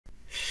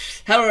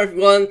Hello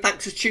everyone,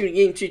 thanks for tuning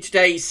in to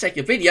today's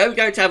second video. We're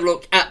going to have a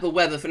look at the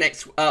weather for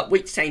next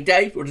week's 10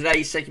 day for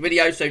today's second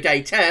video. So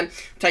day 10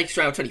 takes us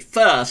around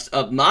 21st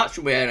of March,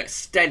 and we're going to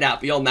extend out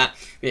beyond that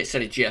with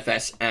extended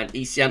GFS and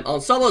ECM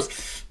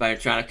ensembles.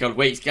 But around a couple of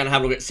weeks, going to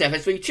have a look at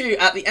CFSV2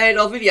 at the end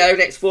of the video.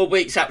 Next 4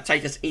 weeks, that will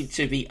take us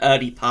into the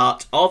early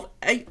part of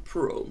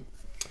April.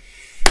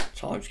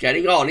 Time's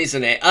getting on,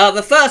 isn't it?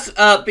 The first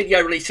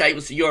video release today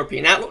was the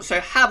European Outlook, so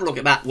have a look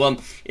at that one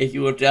if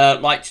you would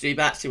like to do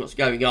that, see what's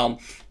going on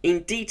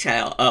in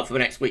detail for the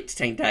next week to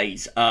 10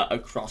 days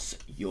across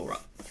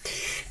Europe.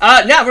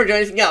 Now, we're doing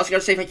anything else, I'm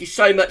going to say thank you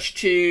so much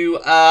to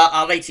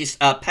our latest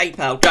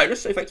PayPal donor.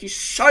 So thank you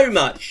so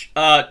much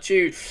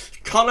to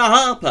Connor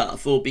Harper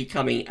for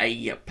becoming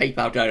a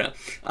PayPal donor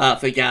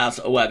for Gaz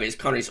Webbies.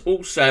 Connor is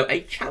also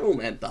a channel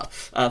member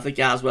for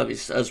Gaz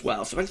Webbies as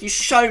well. So thank you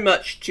so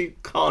much to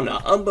Connor.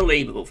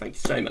 Unbelievable. Thank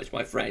you so much,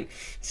 my friend.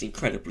 It's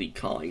incredibly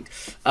kind.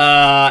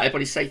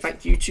 Everybody say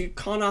thank you to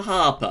Connor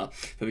Harper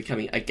for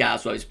becoming a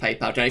Gaz Webbies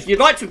PayPal donor. If you'd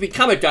like to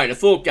become a donor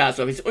for Gaz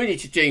Webbies, all you need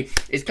to do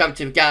is come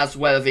to the Gaz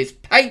Webbies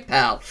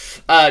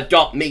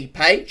PayPal.me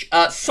page,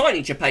 sign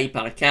into your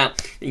PayPal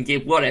account, and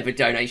give whatever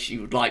donation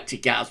you would like to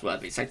Gaz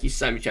Webbies. Thank you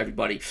so much,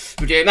 everybody,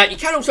 for doing that. You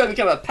can also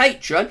become a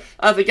patron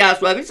of the Gaz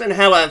Webbies, and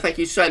hello, and thank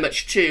you so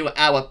much to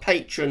our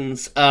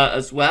patrons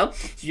as well.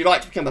 If you'd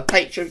like to become a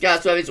patron of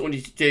Gaz Webbies, all you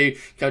need to do,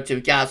 go to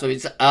the Gaz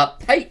Webbies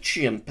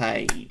Patreon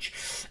page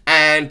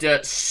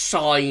and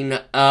sign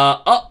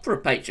up for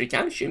a Patreon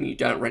account, assuming you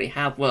don't already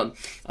have one.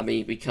 I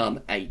mean,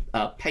 become a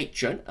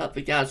patron of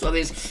the Gaz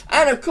Webbies,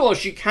 and of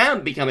course you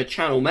can become a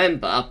channel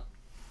member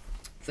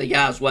for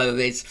Gaz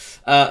Webbies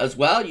as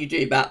well. You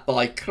do that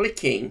by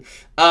clicking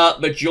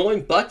the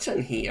join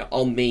button here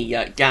on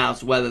the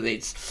Gaz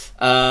Webbies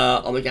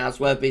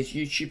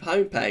YouTube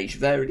homepage.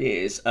 There it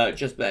is,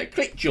 just there.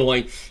 Click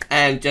join,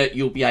 and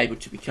you'll be able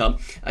to become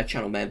a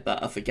channel member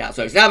for Gaz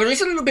Webbies. Now, there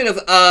is a little bit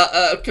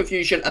of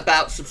confusion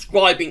about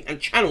subscribing and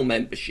channel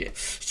membership.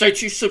 So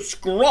to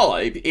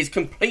subscribe is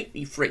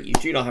completely free. You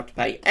do not have to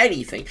pay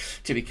anything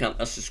to become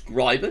a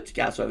subscriber to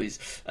Gaz Webbies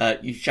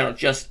YouTube channel.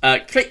 Just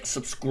click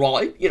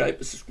subscribe, you know,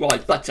 the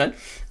subscribe button,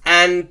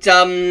 and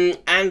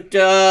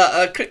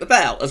click the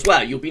bell as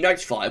well. You'll be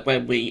notified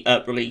when we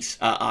release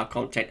our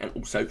content, and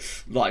also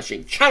live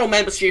stream. Channel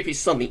membership is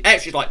something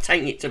extra, like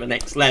taking it to the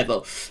next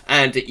level,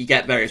 and you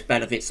get various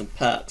benefits and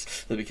perks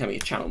for becoming a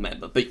channel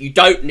member. But you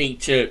don't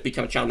need to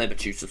become a channel member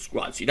to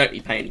subscribe, so you don't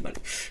need to pay any money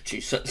to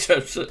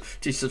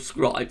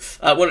subscribe.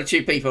 One or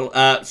two people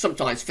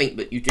sometimes think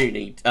that you do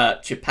need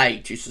to pay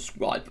to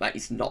subscribe, but that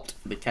is not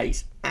the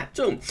case at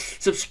all.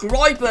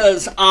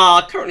 Subscribers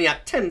are currently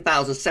at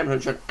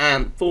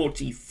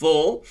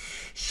 10,744.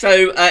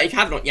 So if you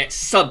have not yet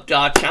subbed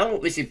our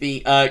channel, this is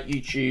the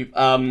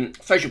YouTube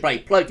Social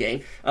Break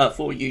plugin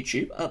for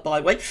YouTube, by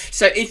the way.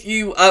 So if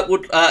you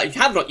if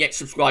you have not yet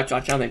subscribed to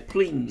our channel, then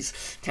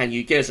please can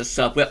you give us a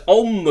sub. We're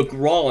on the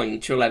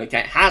grind to 11k.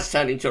 It has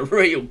turned into a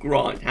real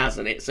grind,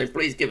 hasn't it? So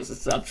please give us a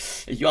sub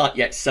if you aren't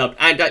yet subbed,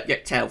 and don't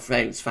forget to tell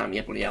friends, family,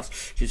 everybody else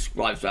to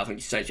subscribe as well. Thank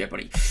you so much,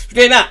 everybody, for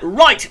doing that.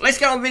 Right, let's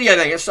get on the video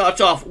then. Let's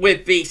start off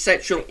with the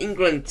Central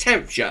England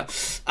temperature.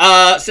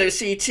 So the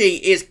CET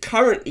is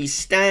currently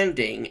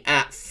standing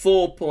at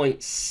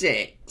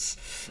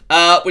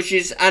 4.6, which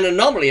is an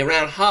anomaly,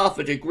 around half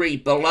a degree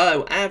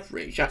below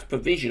average. That's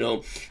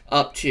provisional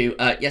up to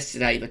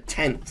yesterday, the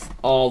 10th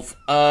of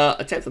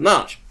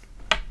March.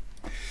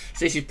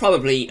 So this is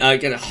probably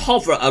going to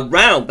hover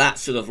around that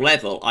sort of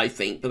level, I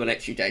think, for the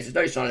next few days. There's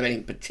no sign of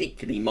anything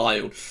particularly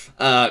mild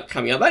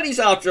coming up. That is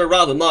after a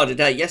rather milder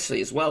day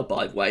yesterday as well,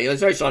 by the way.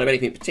 There's no sign of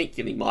anything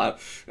particularly mild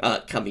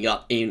coming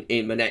up in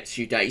the next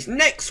few days.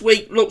 Next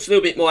week looks a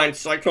little bit more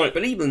anticyclonic,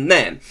 but even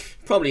then,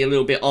 probably a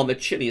little bit on the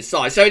chillier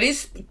side. So it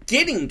is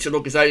beginning to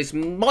look as though this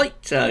might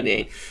turn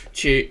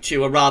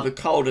into a rather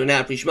colder than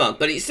average month.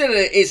 But it still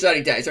is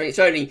early days. I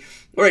mean,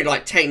 we're only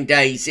like 10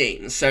 days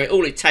in, so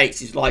all it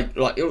takes is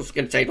it's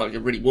going to take like a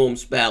really warm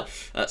spell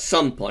at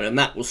some point, and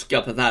that will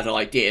scupper that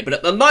idea. But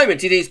at the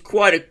moment, it is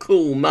quite a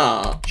cool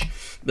March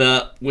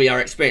that we are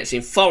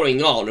experiencing,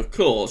 following on, of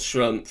course,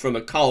 from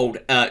a cold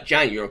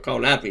January, or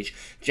cold average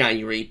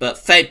January. But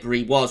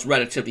February was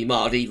relatively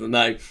mild, even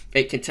though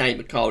it contained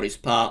the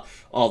coldest part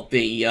of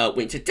the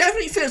winter.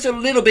 Definitely feels a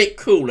little bit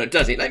cooler,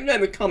 doesn't it? Let me know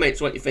in the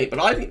comments what you think, but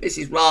I think this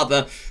is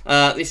rather,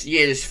 this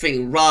year is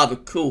feeling rather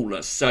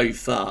cooler so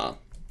far.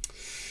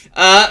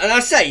 And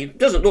I say, it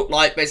doesn't look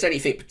like there's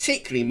anything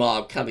particularly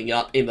mild coming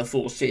up in the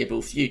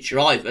foreseeable future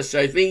either.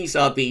 So these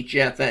are the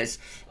GFS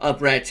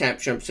upper air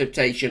temperature and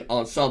precipitation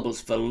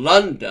ensembles for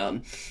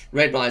London.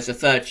 Red line is the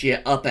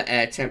 30-year upper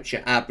air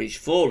temperature average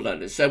for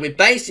London. So we're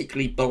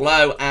basically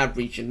below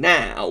average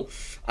now,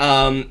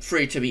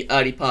 through to the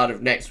early part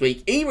of next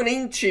week. Even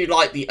into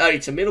like the early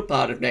to middle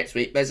part of next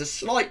week, there's a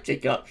slight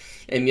tick up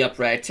in the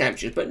upper air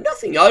temperatures, but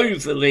nothing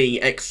overly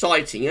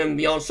exciting. And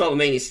the ensemble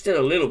mean is still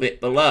a little bit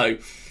below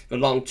the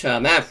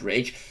long-term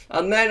average,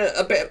 and then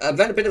a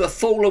bit of a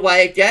fall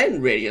away again,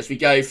 really, as we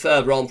go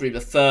further on through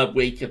the third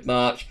week of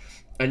March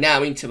and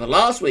now into the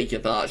last week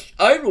of March.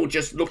 Overall,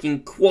 just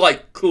looking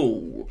quite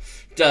cool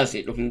does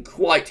it? Looking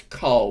quite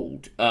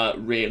cold,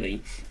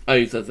 really,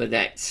 over the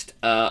next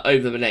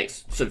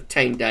sort of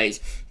 10 days,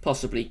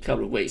 possibly a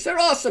couple of weeks. There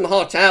are some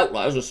hot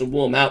outliers or some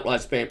warm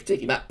outliers,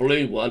 particularly that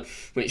blue one,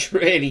 which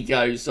really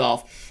goes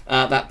off,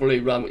 that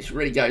blue run, which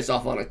really goes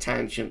off on a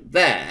tangent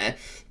there.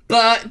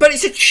 But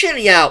it's a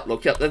chilly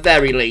outlook at the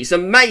very least,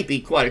 and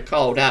maybe quite a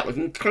cold outlook,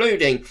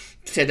 including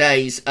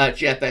today's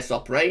GFS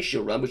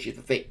operational run, which is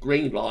the thick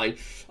green line.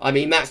 I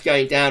mean, that's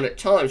going down at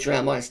times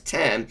around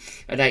 -10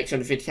 at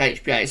 850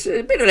 HPA. It's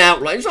a bit of an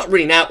outlier. It's not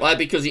really an outlier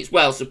because it's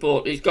well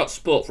supported. It's got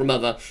support from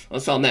other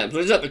some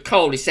members. It's at the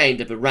coldest end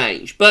of the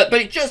range. But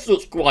it just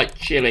looks quite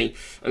chilly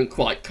and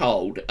quite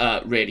cold,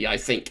 really, I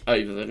think,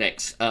 over the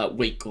next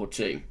week or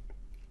two.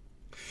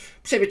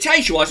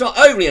 Precipitation-wise, not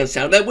overly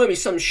unsettled. There will be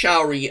some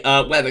showery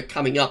weather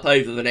coming up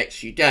over the next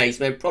few days.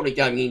 They're probably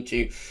going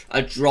into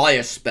a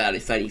drier spell,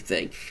 if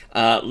anything,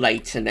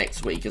 later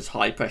next week as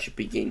high pressure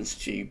begins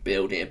to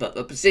build in. But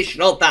the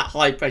position of that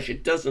high pressure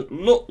doesn't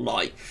look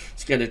like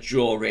it's going to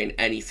draw in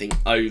anything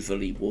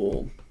overly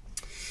warm.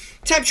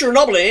 Temperature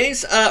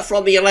anomalies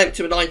from the 11th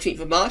to the 19th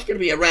of March going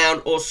to be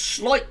around or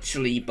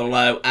slightly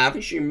below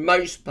average in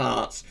most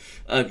parts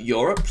of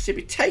Europe.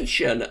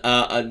 Precipitation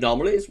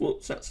anomalies,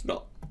 whoops, that's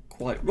not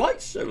quite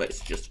right, so let's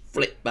just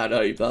flip that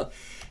over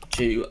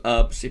to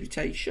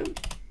precipitation.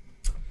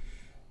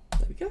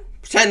 There we go.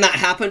 Pretend that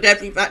happened.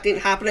 That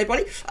didn't happen,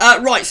 everybody.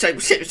 Right, so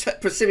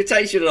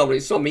precipitation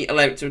anomalies from the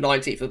 11th to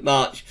 19th of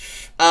March.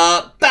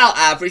 About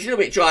average, a little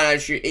bit dry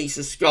average through east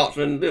of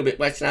Scotland, a little bit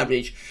western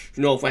average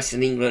from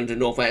northwestern England and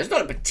north Wales.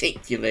 Not a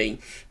particularly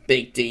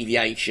big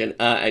deviation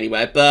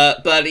anywhere,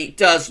 but it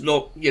does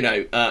look, you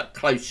know,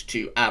 close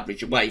to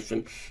average away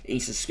from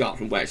east of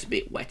Scotland, where it's a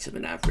bit wetter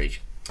than average.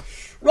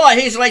 Right,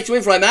 here's the latest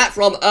info map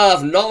from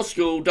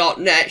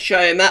earthnullschool.net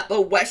showing that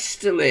the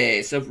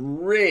Westerlies have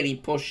really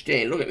pushed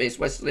in. Look at this,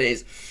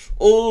 Westerlies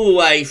all the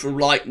way from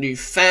like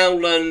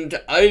Newfoundland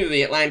over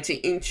the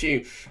Atlantic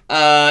into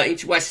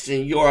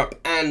Western Europe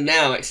and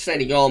now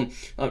extending on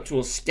up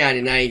towards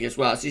Scandinavia as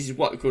well. So this is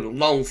what we call a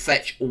long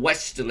fetch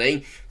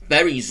westerly,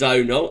 very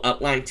zonal,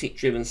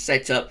 Atlantic-driven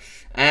setup.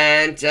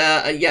 And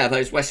yeah,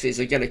 those Westerlies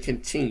are going to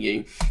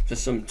continue for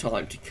some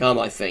time to come,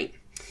 I think.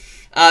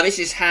 This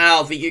is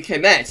how the UK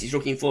Met is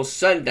looking for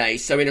Sunday,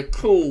 so in a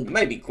cool,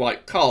 maybe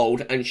quite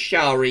cold and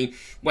showery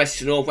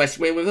west-to-northwest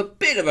wind with a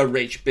bit of a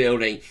ridge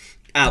building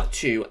out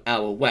to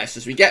our west.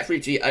 As we get through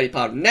to the early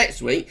part of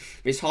next week,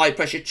 this high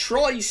pressure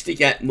tries to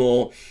get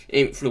more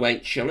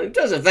influential and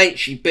does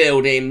eventually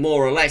build in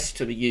more or less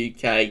to the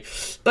UK,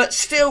 but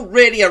still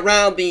really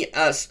around the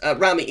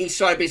east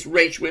side of this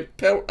ridge, we're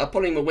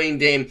pulling the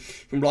wind in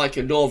from like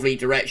a northerly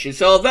direction.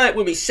 So although it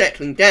will be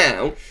settling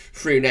down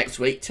through next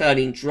week,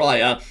 turning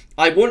drier,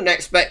 I wouldn't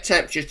expect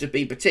temperatures to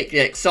be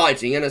particularly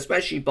exciting, and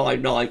especially by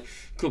night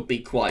could be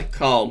quite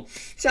cold.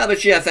 So the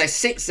GFS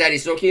 06z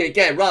is looking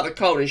again rather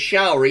cold and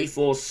showery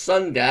for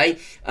Sunday.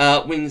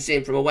 Winds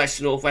in from a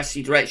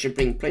west-northwesterly direction,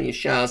 bringing plenty of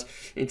showers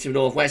into the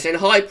northwest, and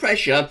high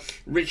pressure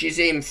ridges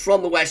in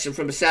from the west and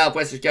from the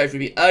southwest as we go through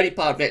the early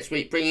part of next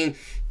week, bringing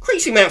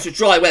increasing amounts of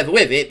dry weather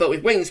with it, but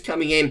with winds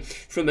coming in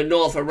from the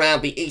north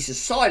around the eastern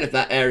side of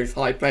that area of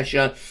high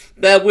pressure,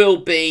 there will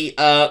be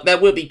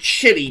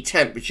chilly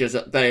temperatures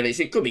at the very least.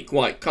 It could be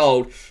quite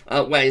cold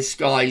when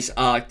skies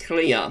are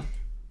clear.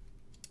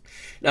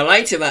 Now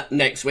later that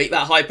next week,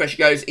 that high pressure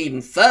goes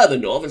even further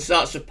north and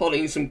starts to pull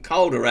in some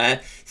colder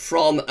air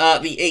from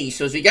the east.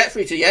 So as we get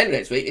through to the end of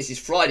next week, this is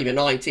Friday the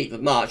 19th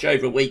of March,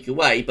 over a week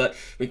away, but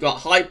we've got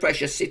high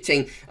pressure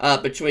sitting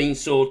between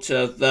sort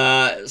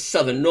of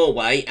southern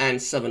Norway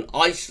and southern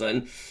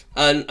Iceland.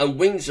 And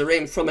winds are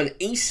in from an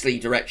easterly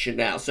direction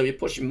now, so we're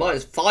pushing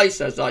 -5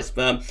 Celsius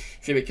isotherm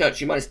through the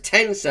country,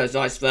 -10 Celsius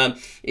isotherm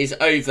is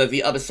over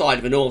the other side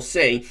of the North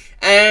Sea,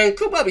 and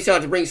could well be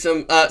starting to bring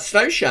some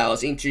snow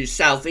showers into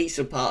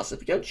southeastern parts of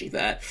the country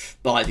there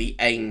by the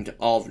end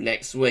of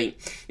next week.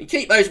 We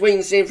keep those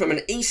winds in from an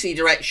easterly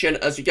direction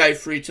as we go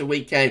through to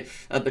weekend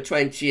of the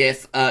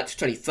 20th to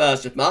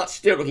 21st of March,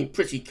 still looking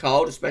pretty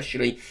cold,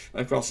 especially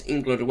across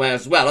England and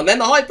Wales as well. And then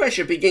the high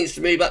pressure begins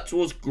to move up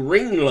towards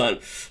Greenland,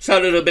 so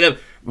a little bit of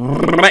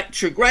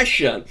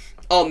retrogression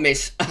on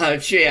this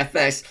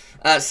GFS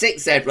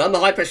 06z run. The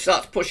high pressure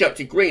starts to push up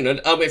to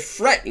Greenland, and we're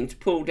threatening to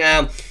pull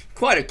down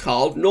quite a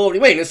cold northerly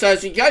wind. And so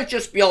as we go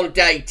just beyond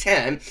day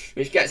 10,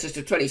 which gets us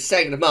to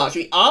 22nd of March,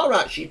 we are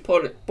actually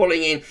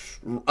pulling in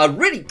a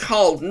really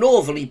cold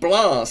northerly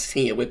blast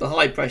here with the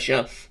high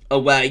pressure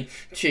away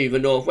to the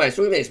northwest.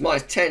 Look at this,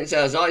 -10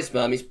 Celsius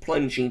isotherm is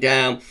plunging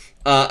down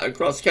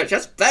across the country.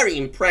 That's very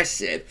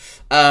impressive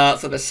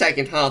for the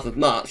second half of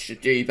March to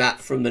do that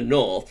from the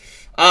north.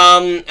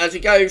 As we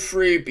go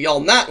through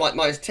beyond that, like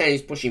 -10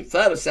 is pushing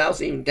further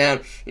south, even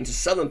down into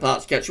southern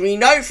parts of the country. We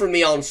know from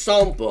the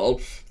ensemble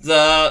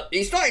that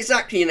it's not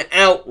exactly an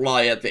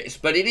outlier, this,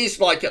 but it is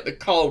like at the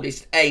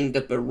coldest end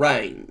of the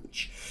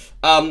range.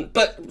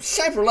 But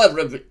several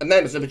other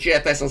members of the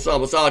GFS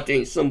ensembles are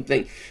doing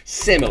something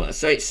similar,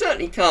 so it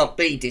certainly can't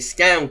be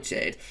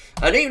discounted.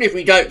 And even if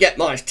we don't get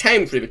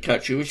 -10 through the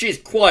country, which is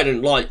quite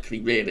unlikely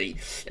really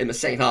in the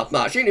second half of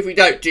March, even if we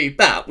don't do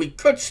that, we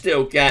could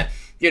still get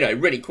you know,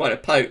 really quite a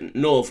potent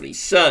northerly,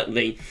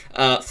 certainly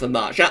for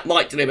March. That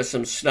might deliver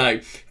some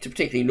snow to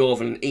particularly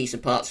northern and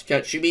eastern parts of the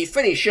country. We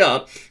finish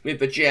up with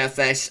the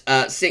GFS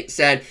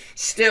 06z,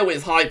 still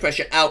with high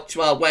pressure out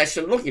to our west,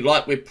 and looking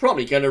like we're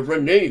probably going to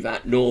renew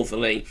that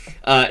northerly,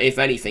 if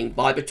anything,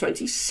 by the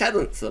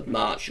 27th of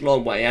March.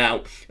 Long way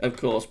out, of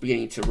course,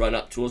 beginning to run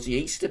up towards the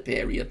Easter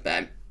period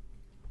then.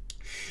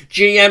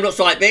 GM looks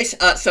like this.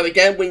 So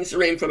again, winds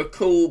are in from a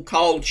cool,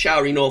 cold,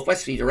 showery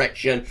northwesterly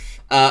direction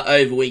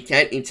over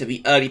weekend into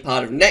the early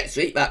part of next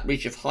week. That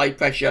ridge of high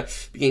pressure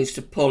begins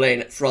to pull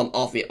in from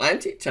off the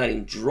Atlantic,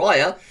 turning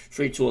drier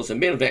through towards the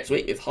middle of next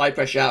week with high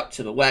pressure out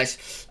to the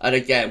west. And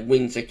again,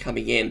 winds are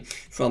coming in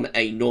from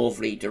a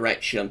northerly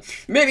direction.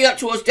 Moving up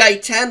towards day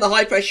 10, the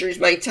high pressure is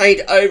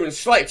maintained over and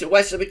slightly to the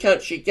west of the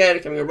country. Again,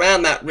 coming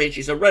around that ridge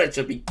is a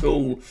relatively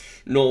cool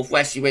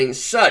northwesterly wind,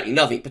 certainly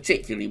nothing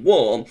particularly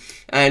warm.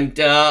 And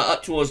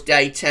up towards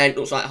day 10, it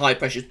looks like high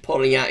pressure is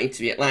pulling out into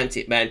the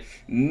Atlantic then,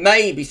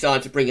 maybe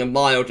starting to bring a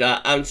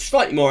milder and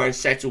slightly more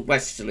unsettled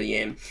westerly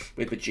in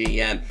with the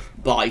GM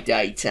by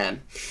day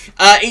 10.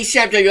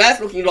 GWF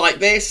looking like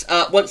this.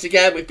 Once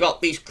again, we've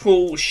got these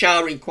cool,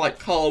 showery, quite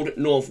cold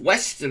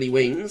northwesterly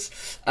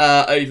winds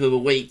over the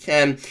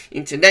weekend.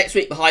 Into next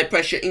week, the high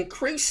pressure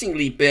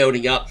increasingly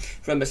building up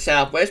from the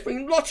southwest,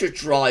 bringing a lot of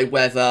dry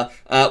weather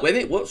with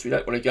it. Whoops, we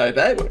don't want to go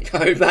there. We want to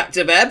go back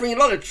to there. Bringing a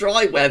lot of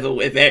dry weather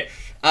with it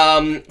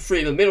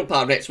through the middle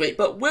part of next week,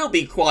 but will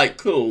be quite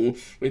cool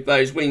with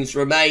those winds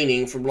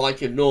remaining from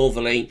like a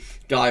northerly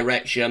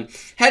direction.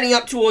 Heading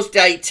up towards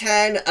day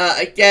 10,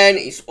 again,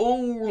 it's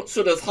all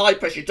sort of high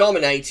pressure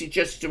dominated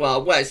just to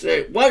our west, so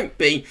it won't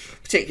be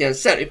particularly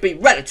unsettled. It'll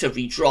be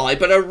relatively dry,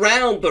 but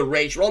around the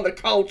ridge, we're on the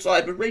cold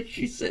side of the ridge,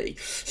 you see.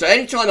 So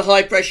anytime the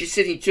high pressure is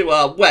sitting to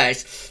our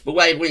west, the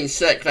way winds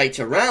circulate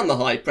around the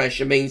high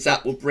pressure means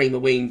that will bring the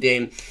wind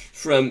in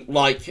from,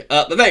 like,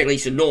 at the very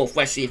least, a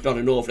northwesterly, if not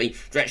a northerly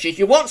direction. If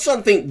you want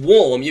something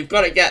warm, you've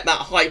got to get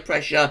that high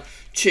pressure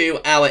to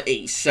our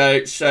east.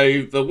 So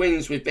the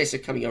winds with this are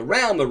coming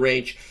around the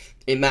ridge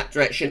in that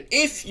direction.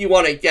 If you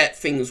want to get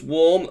things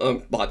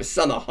warm, by the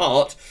summer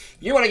hot,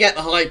 you want to get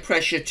the high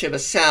pressure to the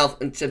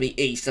south and to the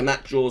east, and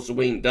that draws the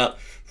wind up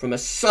from a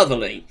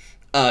southerly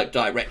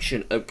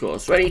direction, of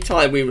course. So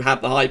anytime we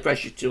have the high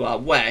pressure to our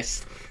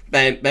west,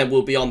 then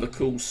we'll be on the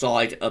cool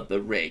side of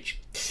the ridge.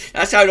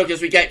 That's how it looks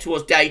as we get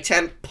towards day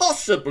 10,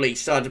 possibly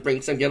starting to bring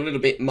something a little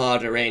bit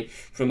milder in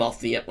from off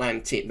the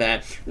Atlantic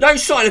there. No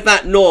sign of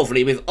that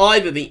northerly with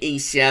either the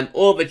ECM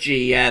or the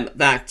GM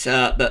that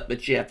the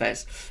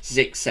GFS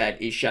 06z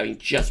is showing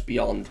just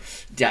beyond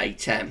day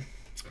 10.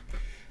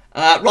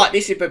 Right,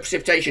 this is the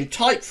precipitation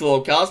type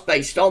forecast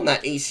based on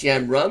that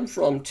ECM run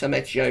from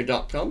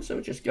Meteo.com, so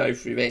we'll just go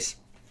through this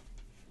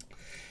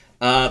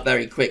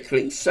very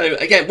quickly. So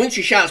again,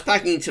 wintry showers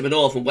packing into the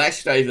north and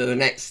west over the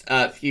next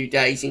few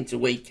days into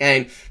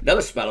weekend.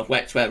 Another spell of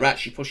wet weather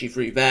actually pushing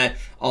through there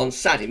on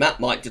Saturday.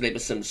 That might deliver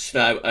some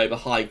snow over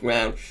high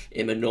ground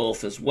in the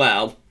north as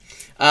well.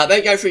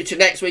 Then go through to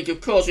next week, of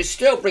course, we're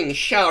still bringing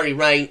showery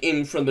rain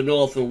in from the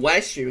north and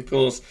west through the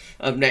course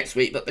of next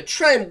week, but the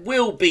trend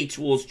will be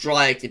towards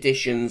drier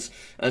conditions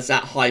as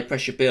that high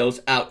pressure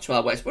builds out to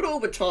our west. But all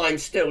the time,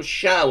 still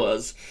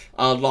showers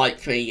are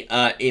likely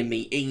in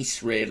the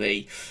east,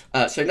 really.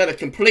 So never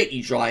completely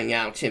drying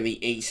out in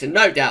the east, and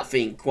no doubt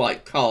feeling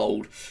quite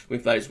cold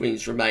with those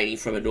winds remaining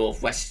from a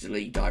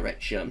northwesterly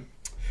direction.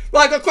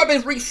 Right, I've got quite a bit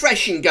of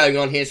refreshing going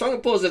on here, so I'm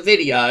going to pause the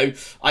video,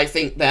 I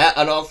think, there,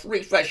 and I'll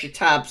refresh your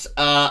tabs,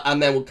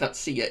 and then we'll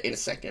see you in a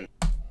second.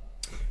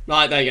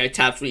 Right, there you go,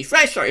 tabs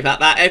refresh, sorry about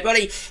that,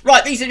 everybody.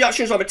 Right, these are the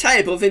options on the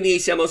table within the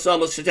ECM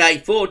ensembles today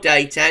for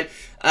day 10.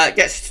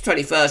 Gets to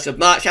 21st of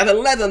March. Have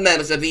 11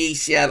 members of the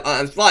ECM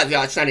and 5 of the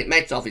Icelandic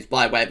Met Office,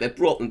 by the way, they've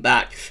brought them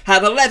back.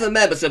 Have 11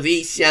 members of the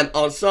ECM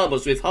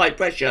ensembles with high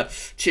pressure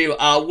to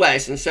our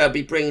west, and so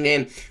be bringing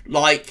in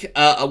like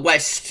a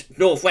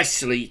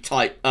northwesterly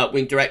type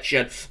wind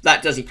direction.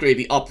 That does include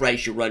the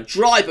operation run.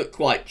 Dry but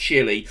quite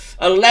chilly.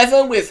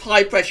 11 with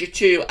high pressure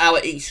to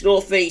our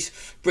east-northeast,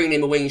 bringing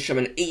in the winds from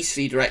an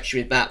easterly direction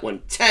with that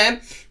one.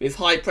 10 with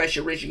high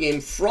pressure ridging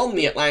in from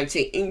the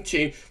Atlantic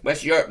into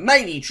West Europe,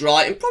 mainly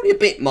dry and probably a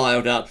bit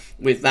milder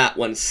with that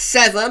one.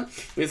 7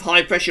 with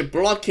high pressure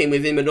blocking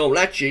within the northern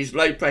latitudes,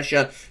 low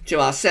pressure to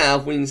our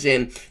south, winds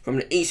in from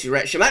an east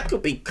direction. That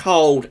could be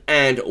cold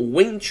and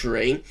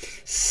wintry.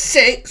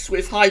 6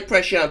 with high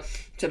pressure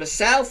to the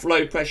south,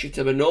 low pressure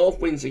to the north,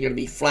 winds are going to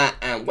be flat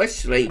and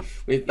westerly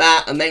with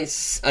that, and then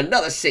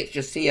another 6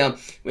 just here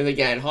with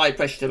again high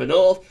pressure to the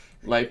north,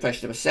 low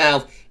pressure to the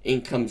south,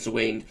 in comes the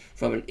wind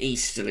from an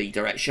easterly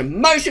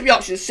direction. Most of the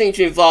options seem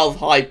to involve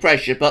high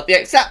pressure, but the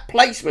exact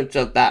placement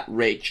of that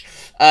ridge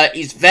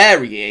is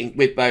varying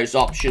with those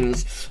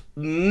options.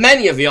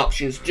 Many of the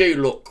options do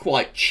look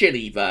quite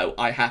chilly, though,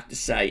 I have to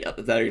say, at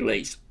the very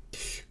least.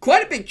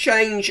 Quite a big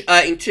change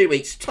in 2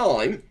 weeks'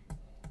 time.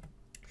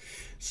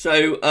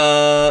 So,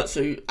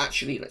 so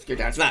actually, let's go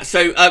down to that.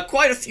 So,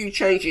 quite a few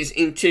changes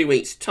in 2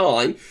 weeks'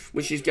 time,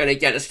 which is going to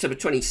get us to the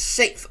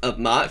 26th of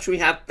March. We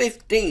have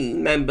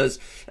 15 members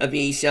of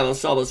the ECL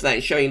ensembles then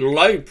showing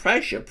low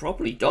pressure,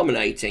 properly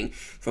dominating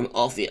from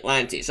off the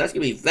Atlantic. So that's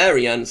going to be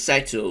very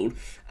unsettled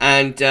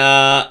and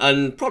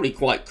probably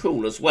quite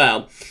cool as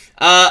well.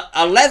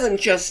 11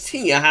 just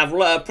here have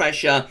lower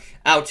pressure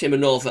out in the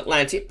North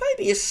Atlantic.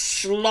 Maybe a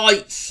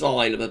slight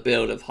sign of a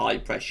build of high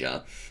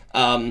pressure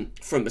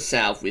from the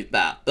south with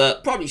that,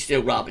 but probably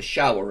still rather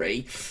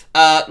showery.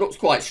 Looks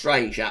quite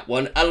strange, that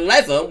one.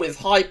 11 with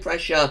high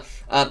pressure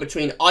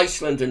between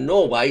Iceland and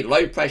Norway,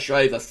 low pressure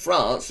over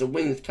France, and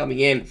winds coming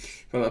in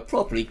from a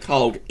properly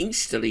cold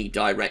easterly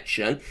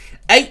direction.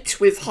 8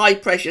 with high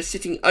pressure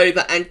sitting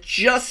over and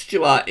just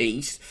to our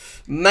east,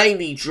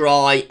 mainly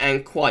dry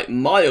and quite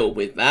mild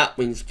with that,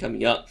 winds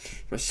coming up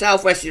from a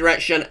southwest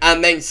direction.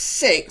 And then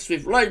 6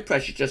 with low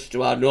pressure just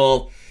to our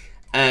north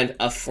and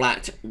a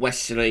flat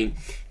westerly,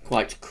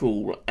 quite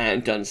cool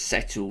and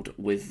unsettled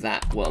with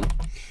that one.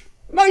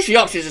 Most of the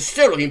options are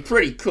still looking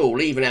pretty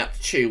cool, even out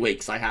to 2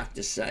 weeks, I have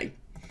to say.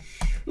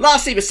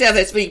 Lastly, the South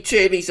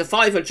SV2, these are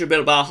 500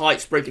 millibar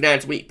heights broken down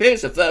to week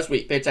periods. The first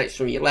week period takes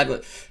from the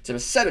 11th to the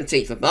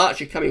 17th of March.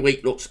 The coming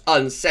week looks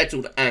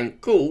unsettled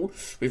and cool,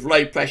 with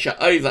low pressure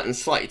over and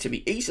slightly to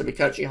the east of the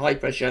country, high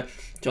pressure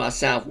to our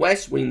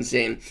southwest, winds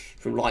in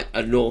from like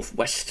a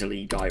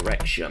northwesterly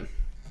direction.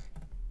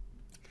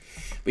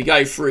 We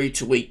go through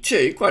to week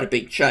 2, quite a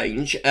big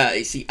change.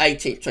 It's the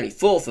 18th,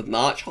 24th of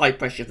March. High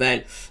pressure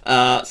then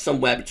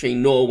somewhere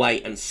between Norway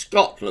and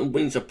Scotland.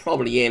 Winds are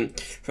probably in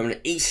from an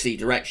easterly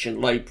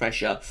direction. Low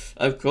pressure,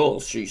 of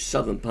course, through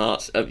southern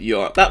parts of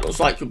Europe. That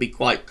looks like it will be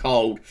quite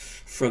cold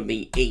from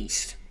the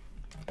east.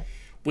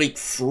 Week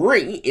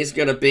 3 is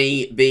going to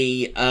be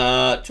the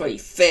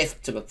 25th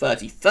to the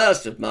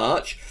 31st of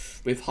March,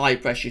 with high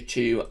pressure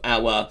to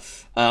our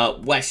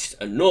west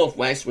and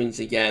northwest. Winds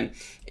again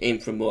in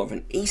from more of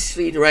an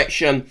easterly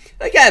direction.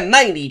 Again,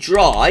 mainly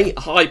dry.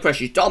 High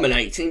pressure is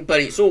dominating, but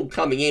it's all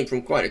coming in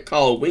from quite a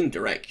cold wind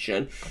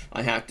direction,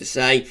 I have to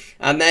say.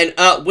 And then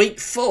week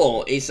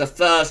 4 is the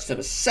 1st to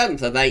the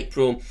 7th of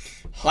April.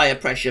 Higher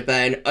pressure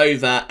then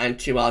over and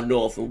to our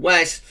north and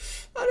west.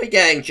 And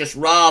again, just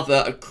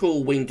rather a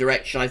cool wind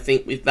direction, I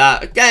think, with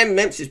that. Again,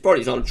 Memphis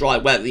probably is on dry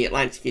weather. The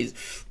Atlantic is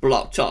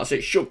blocked off, so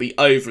it should be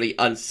overly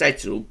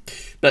unsettled,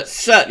 but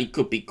certainly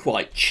could be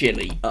quite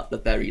chilly at the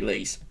very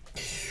least.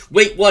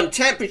 Week 1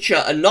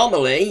 temperature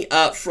anomaly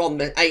from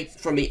the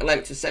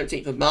 11th to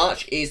 17th of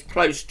March is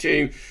close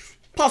to,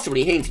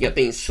 possibly hinting at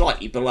being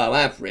slightly below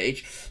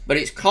average, but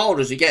it's cold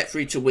as we get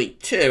through to week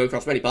 2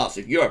 across many parts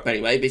of Europe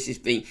anyway. This is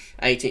the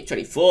 18th,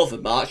 24th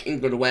of March.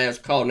 England and Wales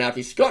cold now.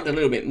 Scotland a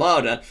little bit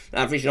milder.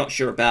 Average, not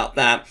sure about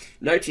that.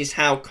 Notice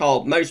how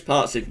cold most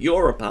parts of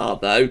Europe are,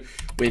 though,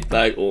 with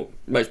those, or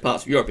most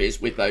parts of Europe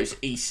is, with those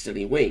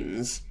easterly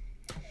winds.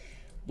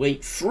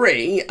 Week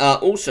 3,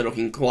 also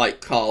looking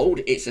quite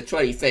cold. It's the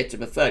 25th to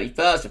the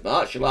 31st of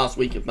March. The last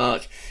week of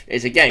March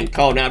is again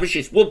cold now.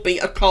 This would be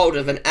a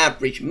colder than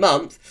average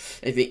month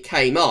if it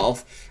came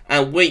off.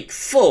 And week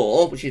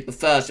 4, which is the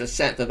 1st to the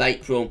 7th of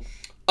April,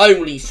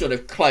 only sort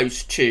of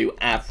close to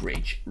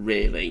average,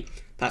 really.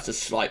 That's a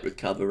slight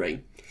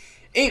recovery.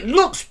 It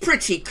looks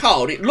pretty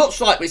cold. It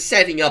looks like we're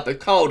setting up a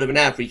colder than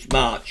average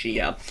March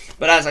here.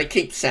 But as I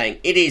keep saying,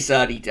 it is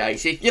early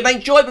days. If you've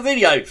enjoyed the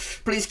video,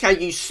 please can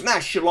you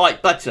smash the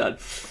like button.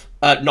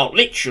 Not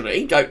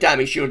literally, don't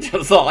damage your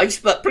device,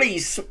 but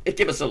please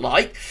give us a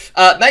like.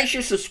 Make sure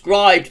you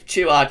subscribe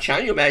to our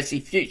channel. You'll be able to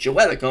see future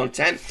weather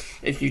content.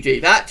 If you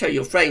do that, tell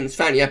your friends,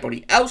 family,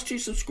 everybody else to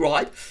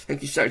subscribe.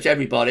 Thank you so much,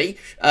 everybody,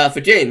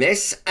 for doing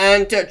this.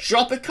 And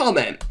drop a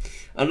comment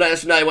and let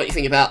us know what you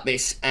think about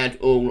this and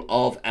all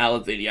of our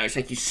videos.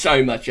 Thank you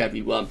so much,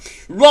 everyone.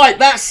 Right,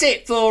 that's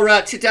it for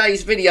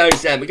today's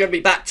videos then. We're going to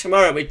be back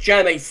tomorrow with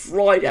JMA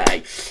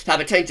Friday. Have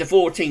a 10 to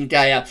 14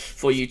 dayer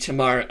for you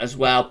tomorrow as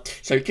well.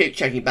 So keep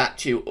checking back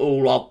to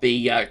all of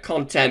the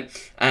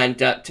content and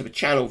to the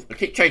channel.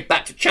 Keep checking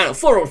back to channel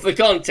for all of the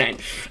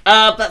content.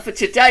 But for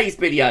today's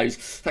videos,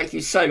 thank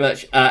you so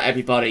much,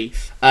 everybody.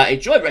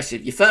 Enjoy the rest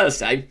of your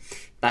Thursday.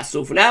 That's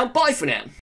all for now. Bye for now.